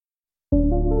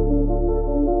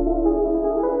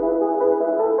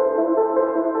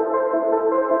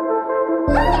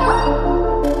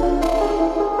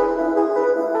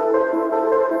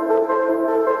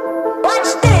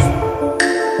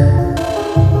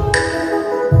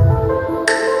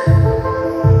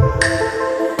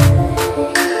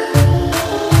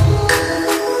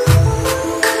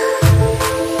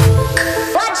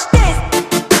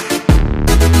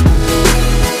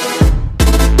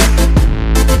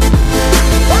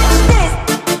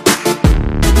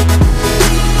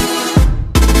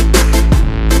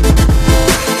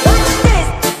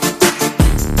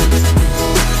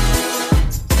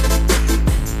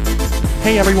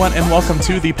everyone, and welcome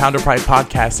to the Pound of Pride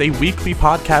podcast, a weekly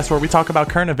podcast where we talk about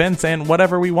current events and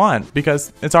whatever we want,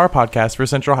 because it's our podcast for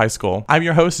Central High School. I'm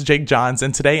your host, Jake Johns,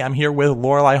 and today I'm here with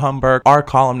Lorelai Humberg, our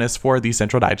columnist for the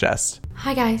Central Digest.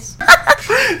 Hi, guys.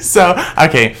 So,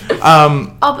 okay.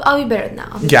 I'll be better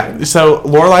now. Yeah, so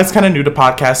Lorelai's kind of new to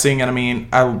podcasting, and I mean,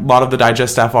 a lot of the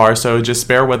Digest staff are, so just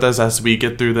bear with us as we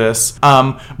get through this.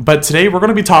 But today we're going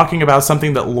to be talking about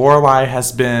something that Lorelai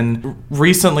has been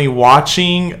recently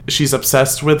watching. She's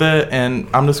obsessed with it, and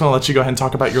I'm just going to let you go ahead and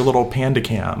talk about your little panda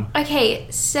cam. Okay,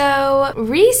 so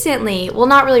recently, well,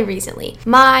 not really recently,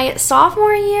 my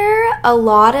sophomore year, a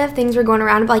lot of things were going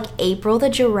around about, like, April the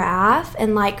giraffe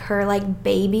and, like, her, like,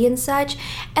 baby and such,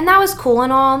 and that was cool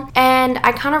and all, and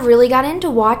I kind of really got into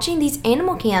watching these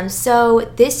animal cams.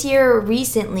 So this year,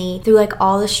 recently, through, like,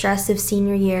 all the stress of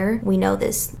senior year, we know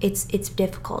this, it's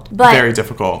difficult, but very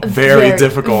difficult. Very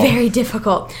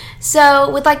difficult.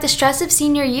 So with, like, the stress of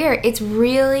senior year, it's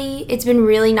been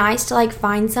really nice to, like,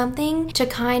 find something to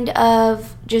kind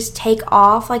of just take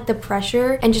off, like, the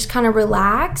pressure and just kind of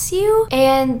relax you.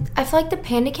 And I feel like the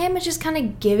Panda Cam has just kind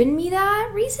of given me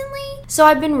that recently. So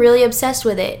I've been really obsessed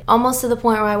with it, almost to the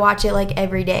point where I watch it, like,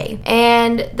 every day.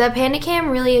 And the Panda Cam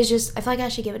really is just, I feel like I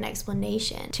should give an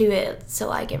explanation to it so,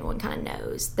 like, everyone kind of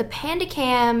knows. The Panda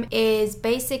Cam is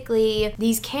basically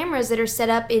these cameras that are set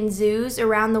up in zoos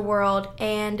around the world,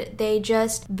 and they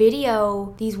just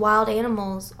video these wild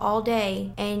animals all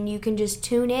day, and you can just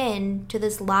tune in to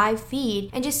this live feed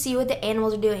and just see what the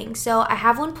animals are doing. So I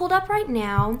have one pulled up right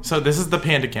now. So this is the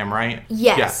Panda Cam, right?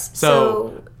 Yes. Yeah.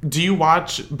 So do you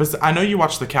watch, I know you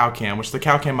watch the Cow Cam, which the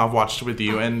Cow Cam I've watched with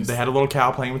you, and they had a little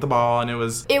cow playing with the ball, and it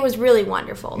was really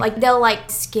wonderful. Like, they'll, like,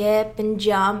 skip and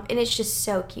jump, and it's just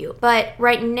so cute. But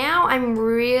right now, I'm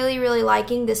really, really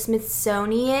liking the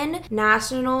Smithsonian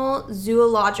National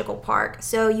Zoological Park.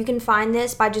 So you can find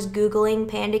this by just Googling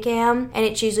Panda Cam, and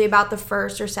it's usually about the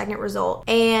first or second result.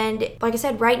 And like I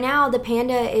said, right now, the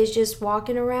panda is just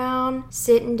walking around,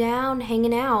 sitting down,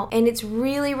 hanging out, and it's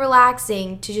really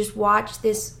relaxing to just watch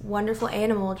this wonderful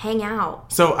animal hang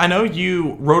out. So I know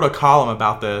you wrote a column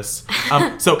about this.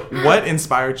 So what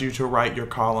inspired you to write your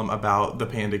column about the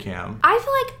Panda Cam? I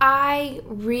feel like I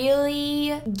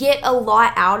really get a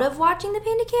lot out of watching the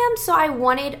Panda Cam, so I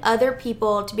wanted other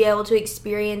people to be able to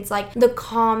experience, like, the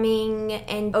calming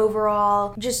and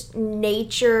overall just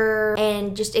nature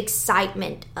and just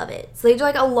excitement of it. So there's,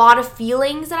 like, a lot of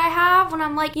feelings that I have when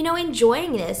I'm, like, you know,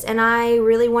 enjoying this, and I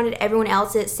really wanted everyone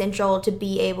else at Central to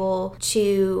be able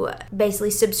to basically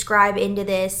subscribe into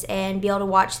this and be able to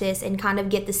watch this and kind of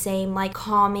get the same, like,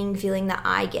 calming feeling that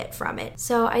I get from it.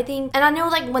 So I think, and I know,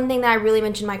 like, one thing that I really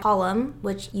mentioned in my column,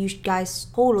 which you guys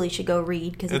totally should go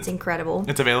read because it's incredible.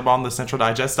 It's available on the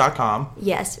centraldigest.com.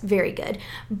 Yes, very good.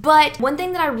 But one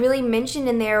thing that I really mentioned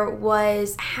in there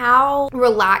was how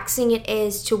relaxing it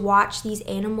is to watch these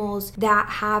animals that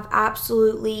have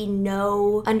absolutely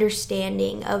no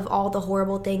understanding of all the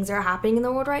horrible things that are happening in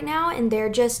the world right now, and they're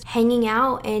just hanging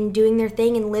out and doing their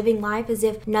thing and living life as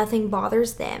if nothing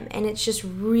bothers them. And it's just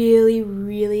really,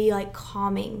 really, like,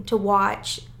 calming to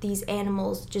watch these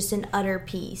animals just in utter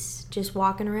peace, just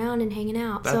walking around and hanging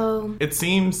out. So it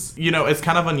seems, you know, it's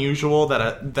kind of unusual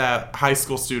that high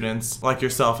school students like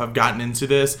yourself have gotten into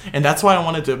this, and that's why I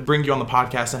wanted to bring you on the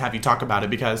podcast and have you talk about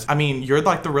it, because I mean, you're,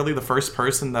 like, the first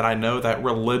person that I know that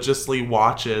religiously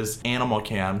watches animal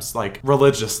cams, like,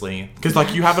 religiously, because,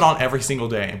 like, you have it on every single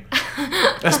day.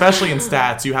 Especially in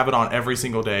stats, you have it on every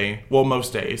single day. Well,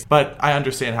 most days. But I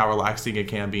understand how relaxing it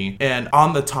can be. And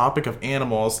on the topic of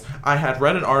animals, I had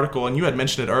read an article, and you had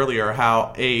mentioned it earlier,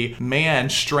 how a man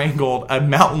strangled a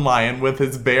mountain lion with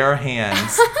his bare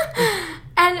hands.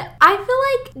 And I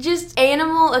feel like just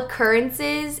animal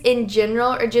occurrences in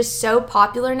general are just so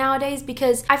popular nowadays,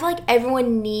 because I feel like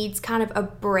everyone needs kind of a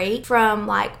break from,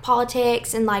 like,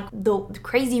 politics and, like, the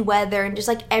crazy weather and just,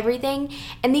 like, everything.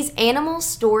 And these animal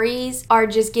stories are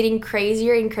just getting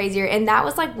crazier and crazier. And that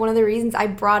was, like, one of the reasons I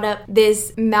brought up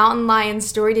this mountain lion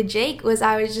story to Jake, was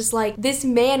I was just like, this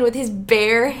man with his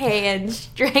bare hands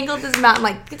strangled this mountain.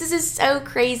 Like, this is so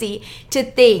crazy to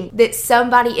think that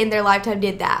somebody in their lifetime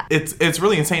did that. It's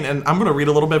really insane. And I'm going to read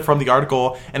a little bit from the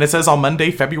article, and it says, on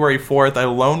Monday, February 4th, a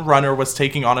lone runner was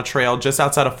taking on a trail just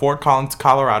outside of Fort Collins,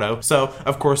 Colorado. So,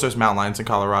 of course, there's mountain lions in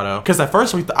Colorado. Because at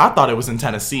first, I thought it was in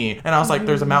Tennessee. And I was like,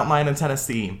 there's a mountain lion in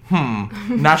Tennessee.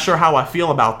 Not sure how I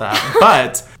feel about that.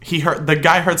 But the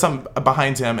guy heard something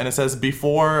behind him, and it says,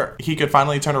 before he could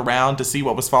finally turn around to see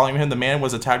what was following him, the man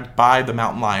was attacked by the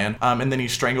mountain lion, and then he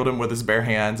strangled him with his bare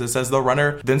hands. It says the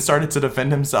runner then started to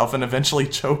defend himself and eventually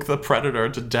choked the predator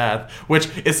to death, which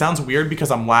it sounds weird because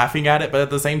because I'm laughing at it, but at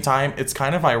the same time, it's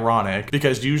kind of ironic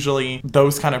because usually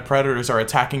those kind of predators are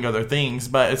attacking other things,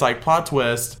 but it's like, plot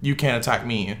twist, you can't attack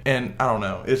me. And I don't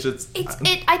know. It's just...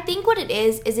 I think what it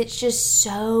is it's just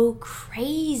so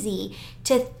crazy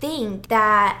to think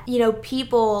that, you know,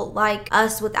 people like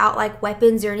us without like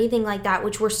weapons or anything like that,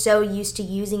 which we're so used to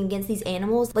using against these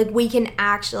animals, like we can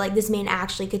actually, like this man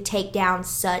actually could take down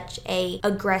such a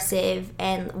aggressive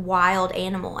and wild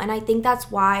animal. And I think that's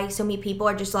why so many people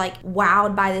are just like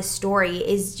wowed by this story,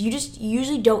 is you just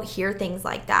usually don't hear things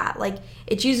like that. Like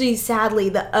it's usually sadly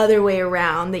the other way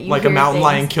around, that you like hear a mountain things.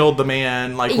 lion killed the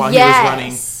man like while he was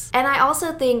running. And I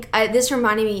also think, this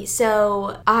reminded me,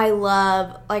 so I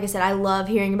love, like I said, I love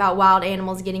hearing about wild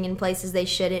animals getting in places they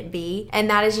shouldn't be. And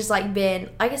that has just like been,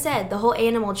 like I said, the whole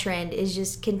animal trend is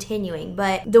just continuing.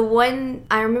 But the one,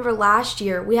 I remember last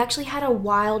year, we actually had a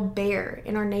wild bear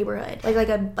in our neighborhood. Like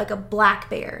a black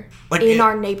bear in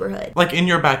our neighborhood. Like in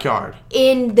your backyard?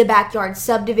 In the backyard,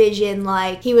 subdivision,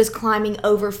 like he was climbing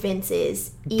over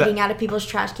fences, eating out of people's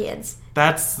trash cans.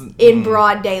 That's in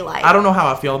broad daylight. I don't know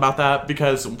how I feel about that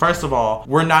because first of all,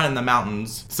 we're not in the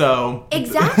mountains, so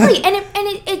exactly, and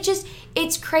it just,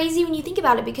 it's crazy when you think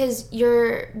about it because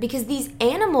these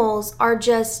animals are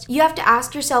just, you have to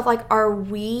ask yourself, like, are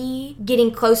we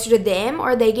getting closer to them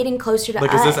or are they getting closer to us?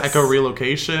 Like, is this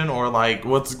eco-relocation or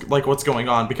what's going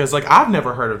on? Because like I've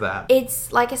never heard of that.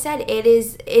 It's like I said,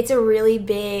 it's a really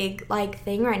big like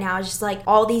thing right now. It's just like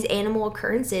all these animal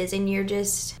occurrences, and you're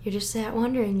just sat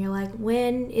wondering. You're like,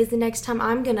 when is the next time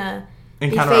I'm gonna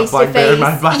encounter a black bear in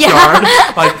my backyard?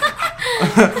 Yeah.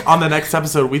 Like on the next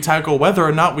episode, we tackle whether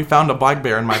or not we found a black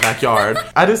bear in my backyard.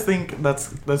 I just think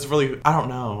that's really, I don't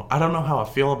know how I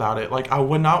feel about it. Like, I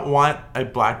would not want a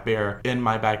black bear in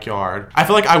my backyard. I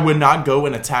feel like I would not go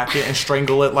and attack it and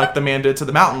strangle it like the man did to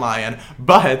the mountain lion.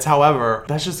 But however,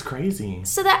 that's just crazy.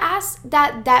 So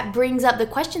that brings up the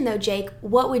question though, Jake.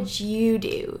 What would you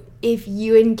do if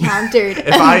you encountered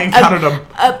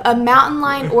a mountain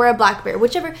lion or a black bear,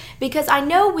 whichever? Because I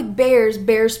know with bears,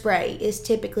 bear spray is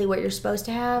typically what you're supposed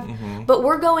to have. Mm-hmm. But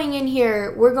we're going in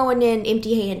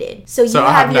empty-handed. So you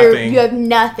have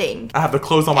nothing. I have the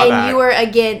clothes on my back. And you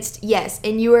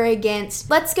are against.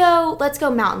 Let's go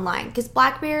mountain lion, because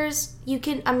black bears, you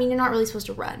can, I mean, you're not really supposed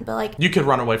to run, but like, you could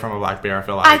run away from a black bear, I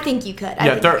feel like. I think you could.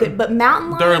 But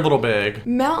mountain lion, they're a little big.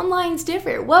 Mountain lion's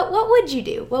different. What would you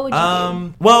do? What would you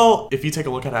do? Well, if you take a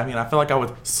look at it, I mean, I feel like I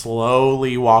would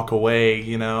slowly walk away,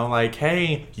 you know, like,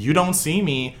 hey, you don't see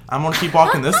me. I'm going to keep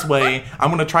walking this way. I'm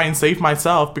going to try and save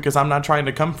myself because I'm not trying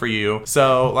to come for you.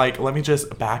 So, like, let me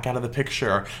just back out of the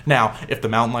picture. Now, if the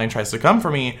mountain lion tries to come for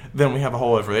me, then we have a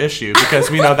whole other issue because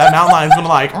we know that mountain lion's going to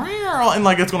like, and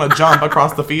like it's going to jump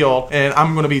across the field and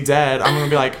I'm going to be dead. I'm going to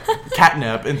be like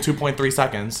catnip in 2.3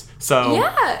 seconds. So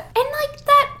yeah, and like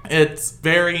that. It's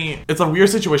a weird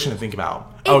situation to think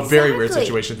about. Exactly. A very weird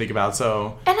situation to think about.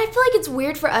 So, and I feel like it's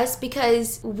weird for us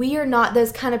because we are not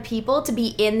those kind of people to be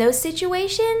in those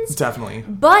situations. Definitely.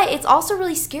 But it's also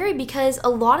really scary because a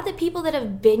lot of the people that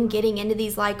have been getting into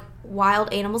these like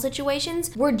wild animal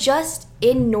situations were just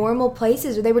in normal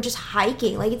places, or they were just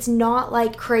hiking. Like, it's not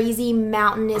like crazy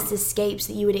mountainous escapes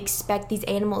that you would expect these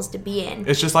animals to be in.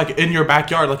 It's just like in your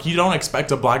backyard. Like, you don't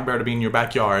expect a black bear to be in your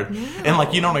backyard. No. And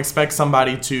like, you don't expect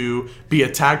somebody to be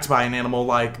attacked by an animal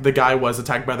like the guy was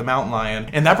attacked by the mountain lion.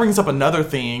 And that brings up another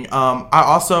thing. I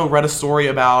also read a story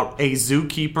about a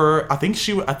zookeeper. I think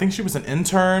she was an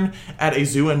intern at a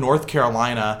zoo in North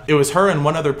Carolina. It was her and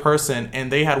one other person,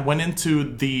 and they had went into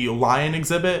the lion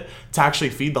exhibit to actually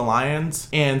feed the lions,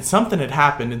 and something had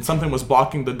happened and something was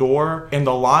blocking the door, and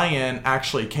the lion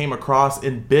actually came across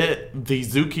and bit the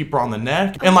zookeeper on the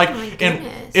neck. And like, and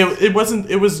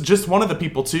it was just one of the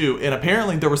people too, and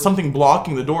apparently there was something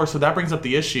blocking the door. So that brings up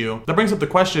the issue, that brings up the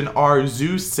question, are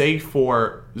zoos safe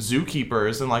for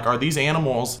zookeepers? And like, are these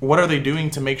animals, what are they doing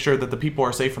to make sure that the people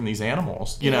are safe from these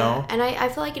animals, you know? And I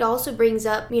feel like it also brings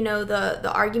up, you know, the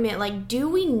argument, like, do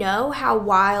we know how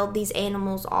wild these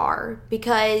animals are?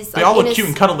 Because they all look cute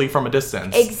and cuddly from a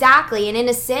distance. Exactly. And in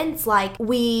a sense, like,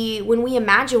 when we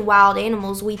imagine wild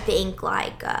animals, we think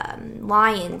like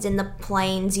lions in the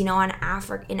plains, you know, in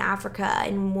Africa,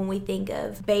 and when we think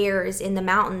of bears in the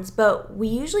mountains, but we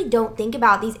usually don't think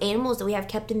about these animals that we have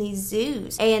kept in these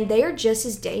zoos, and they are just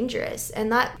as dangerous.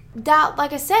 And that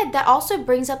like I said, that also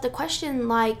brings up the question,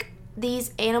 like,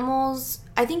 these animals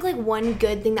I think like one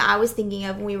good thing that I was thinking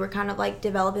of when we were kind of like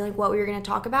developing like what we were going to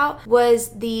talk about was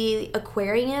the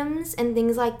aquariums and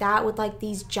things like that with like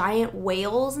these giant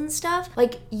whales and stuff.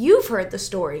 Like you've heard the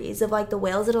stories of like the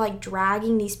whales that are like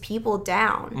dragging these people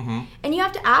down. And you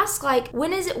have to ask like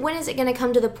when is it going to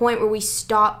come to the point where we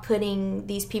stop putting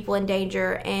these people in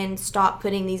danger and stop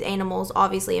putting these animals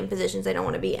obviously in positions they don't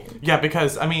want to be in? Yeah,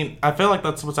 because I mean, I feel like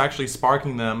that's what's actually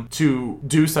sparking them to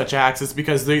do such acts is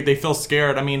because they feel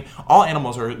scared. I mean, all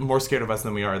animals are more scared of us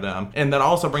than we are them. And that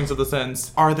also brings up the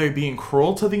sense, are they being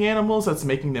cruel to the animals that's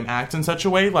making them act in such a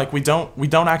way? Like we don't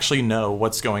actually know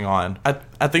what's going on.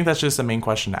 I think that's just the main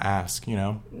question to ask, you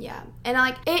know? Yeah. And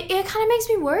like it kind of makes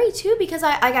me worry too, because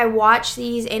I watch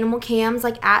these animal cams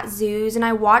like at zoos and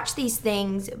I watch these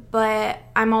things, but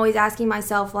I'm always asking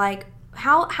myself like,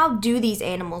 how do these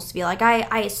animals feel? Like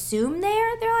I assume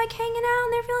they're like hanging out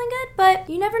and they're feeling good, but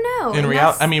you never know. In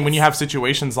reality, I mean, when you have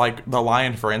situations like the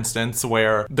lion, for instance,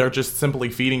 where they're just simply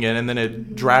feeding it and then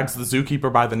it drags the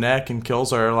zookeeper by the neck and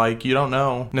kills her, like you don't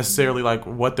know necessarily like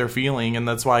what they're feeling, and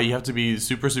that's why you have to be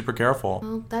super, super careful.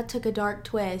 Well, that took a dark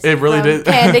twist. It really did.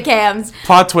 Panda cams.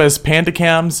 Plot twist: panda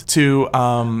cams to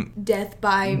death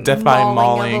by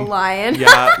mauling of a lion.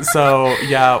 Yeah. So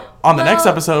yeah. On the next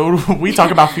episode, we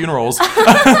talk about funerals.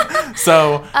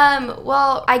 So,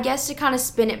 well, I guess to kind of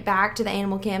spin it back to the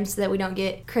animal cam so that we don't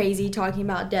get crazy talking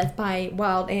about death by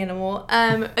wild animal.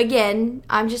 Again,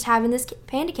 I'm just having this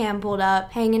panda cam pulled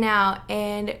up, hanging out,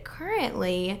 and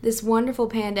currently this wonderful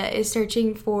panda is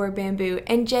searching for bamboo.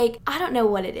 And Jake, I don't know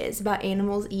what it is about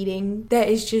animals eating that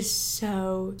is just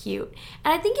so cute.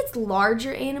 And I think it's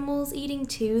larger animals eating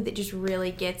too that just really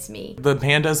gets me. The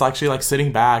panda is actually like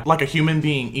sitting back like a human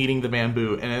being eating the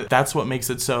bamboo, and that's what makes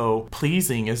it so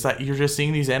pleasing, is that you're just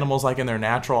seeing these animals like in their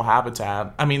natural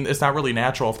habitat. I mean, it's not really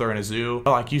natural if they're in a zoo,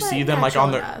 but like you see them like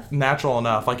on their natural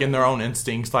enough, like in their own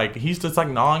instincts. Like he's just like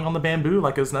gnawing on the bamboo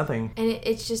like it's nothing. And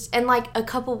it's just, and like a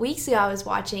couple weeks ago I was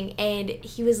watching and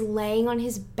he was laying on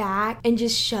his back and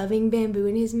just shoving bamboo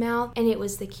in his mouth, and it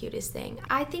was the cutest thing.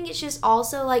 I think it's just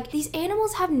also like these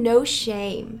animals have no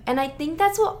shame, and I think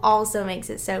that's what also makes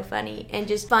it so funny and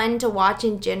just fun to watch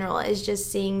in general, is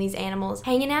just seeing these animals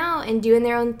hanging out and doing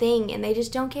their own thing, and they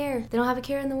just don't care. They don't have a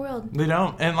care in the world. They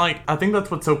don't. And like I think that's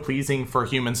what's so pleasing for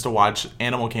humans to watch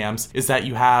animal cams, is that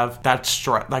you have that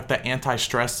like that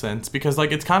anti-stress sense, because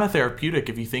like it's kind of therapeutic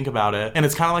if you think about it, and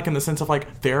it's kind of like in the sense of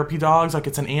like therapy dogs, like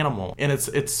it's an animal and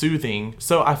it's soothing.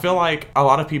 So I feel like a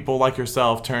lot of people like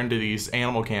yourself turn to these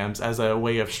animal cams as a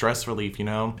way of stress relief, you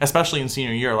know, especially in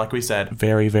senior year. Like we said,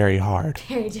 very, very hard,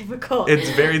 very difficult. It's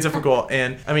very difficult.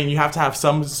 And I mean, you have to have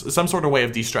some sort of way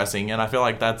of de-stressing, and I feel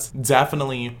like that's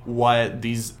definitely what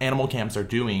these animal cams are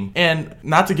doing. And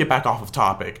not to get back off of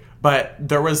topic, but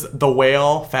there was the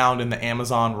whale found in the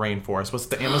Amazon rainforest. Was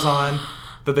it the Amazon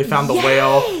that they found the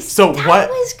whale? So what?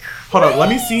 Was crazy. Hold on, let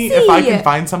me see if I can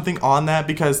find something on that,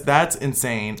 because that's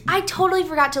insane. I totally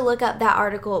forgot to look up that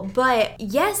article, but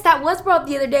yes, that was brought up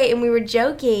the other day, and we were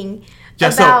joking. Yeah,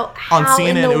 about so on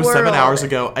CNN, it was 7 world. hours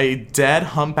ago, a dead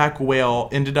humpback whale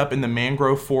ended up in the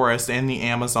mangrove forest in the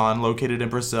Amazon, located in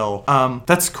Brazil.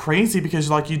 That's crazy,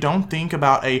 because like you don't think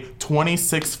about a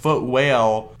 26-foot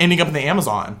whale ending up in the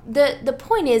Amazon. The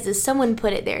point is someone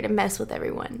put it there to mess with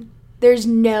everyone. There's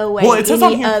no way it says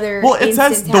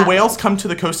happens. The whales come to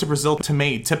the coast of Brazil to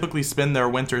mate, typically spend their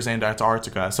winters in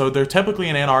Antarctica. So they're typically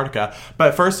in Antarctica.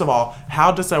 But first of all,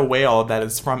 how does a whale that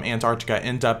is from Antarctica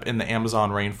end up in the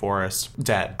Amazon rainforest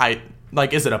dead? I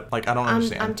don't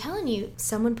understand. I'm telling you,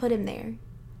 someone put him there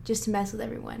just to mess with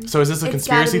everyone. So is this a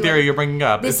conspiracy theory you're bringing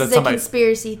up? This is a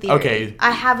conspiracy theory. Okay.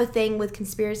 I have a thing with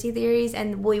conspiracy theories,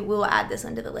 and we will add this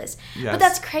onto the list. Yes. But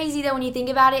that's crazy, though, when you think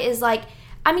about it, is like,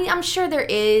 I mean, I'm sure there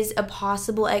is a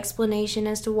possible explanation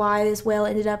as to why this whale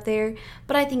ended up there,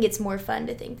 but I think it's more fun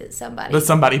to think that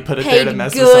somebody put it there to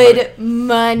mess with somebody. Paid good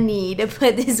money to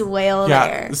put this whale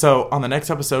there. Yeah, so on the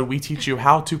next episode, we teach you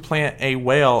how to plant a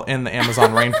whale in the Amazon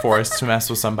rainforest to mess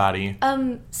with somebody.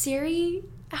 Siri,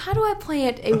 how do I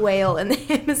plant a whale in the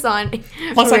Amazon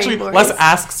rainforest? Let's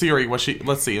ask Siri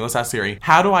let's ask Siri.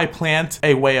 How do I plant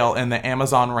a whale in the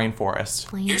Amazon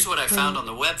rainforest? Here's what I found on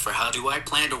the web for how do I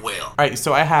plant a whale. All right,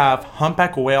 so I have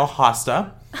humpback whale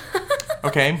hosta.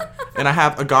 Okay, and I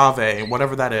have agave,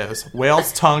 whatever that is.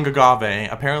 Whale's tongue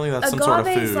agave. Apparently that's some sort of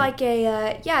food. Agave is like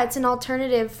it's an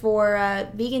alternative for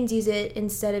vegans use it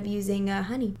instead of using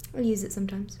honey. I use it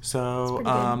sometimes. So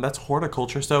that's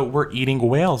horticulture. So we're eating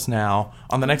whales now.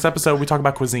 On the next episode, we talk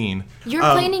about cuisine. You're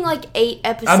planning like 8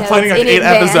 episodes. I'm planning like 8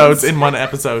 episodes in one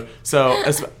episode. So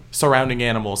surrounding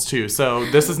animals too. So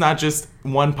this is not just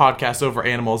one podcast over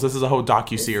animals. This is a whole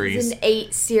docuseries. It's an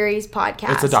 8-series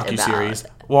podcast. It's a docuseries.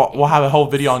 We'll have a whole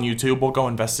video on YouTube. We'll go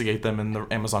investigate them in the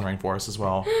Amazon rainforest as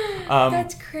well.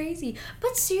 That's crazy.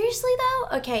 But seriously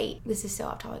though, okay, this is so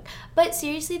off topic. But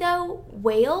seriously though,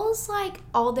 whales, like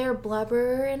all their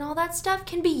blubber and all that stuff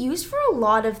can be used for a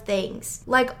lot of things.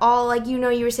 Like you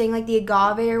were saying like the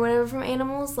agave or whatever from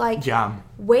animals. Like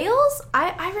whales,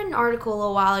 I read an article a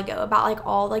little while ago about like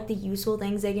all like the useful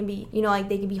things they can be, like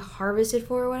they can be harvested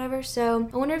for or whatever. So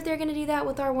I wonder if they're gonna do that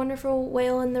with our wonderful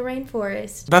whale in the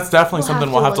rainforest. That's definitely something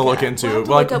we'll have to look into.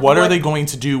 Like, what are they going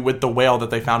to do with the whale that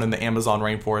they found in the Amazon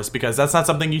rainforest? Because that's not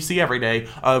something you see every day.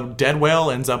 A dead whale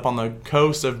ends up on the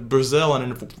coast of Brazil and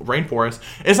in a rainforest.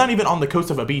 It's not even on the coast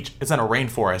of a beach. It's in a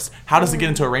rainforest. How does it get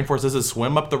into a rainforest? Does it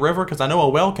swim up the river? Because I know a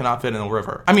whale cannot fit in a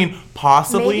river. I mean,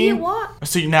 possibly. Maybe it walks.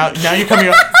 See, now you're coming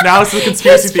up. Now it's the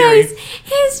conspiracy theory.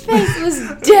 His face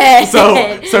was dead.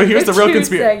 So here's the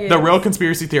real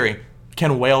conspiracy theory.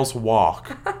 Can whales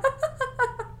walk?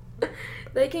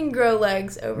 They can grow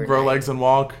legs overnight. Grow legs and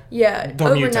walk? Yeah, they're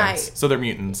overnight. Mutants. So they're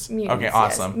mutants. Okay,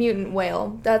 awesome. Yes, mutant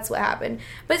whale. That's what happened.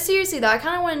 But seriously, though, I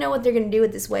kind of want to know what they're going to do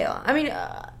with this whale. I mean,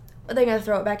 are they going to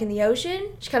throw it back in the ocean?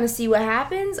 Just kind of see what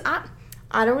happens?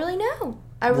 I don't really know.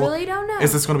 I really don't know.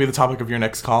 Is this going to be the topic of your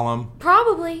next column?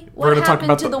 Probably. What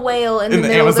happened to the whale in the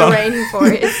middle Amazon, of the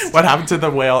rainforest? What happened to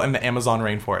the whale in the Amazon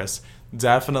rainforest?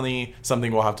 Definitely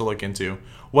something we'll have to look into.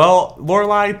 Well,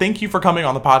 Lorelai, thank you for coming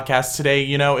on the podcast today.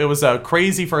 It was a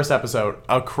crazy first episode.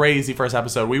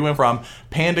 We went from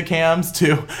panda cams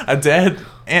to a dead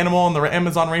animal in the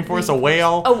Amazon rainforest, a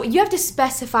whale. Oh, you have to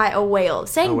specify a whale.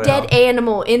 Saying dead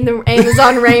animal in the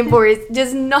Amazon rainforest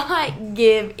does not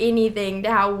give anything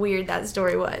to how weird that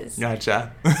story was.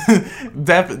 Gotcha.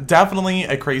 Definitely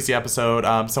a crazy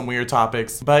episode. Some weird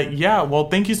topics. But yeah, well,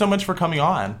 thank you so much for coming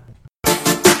on.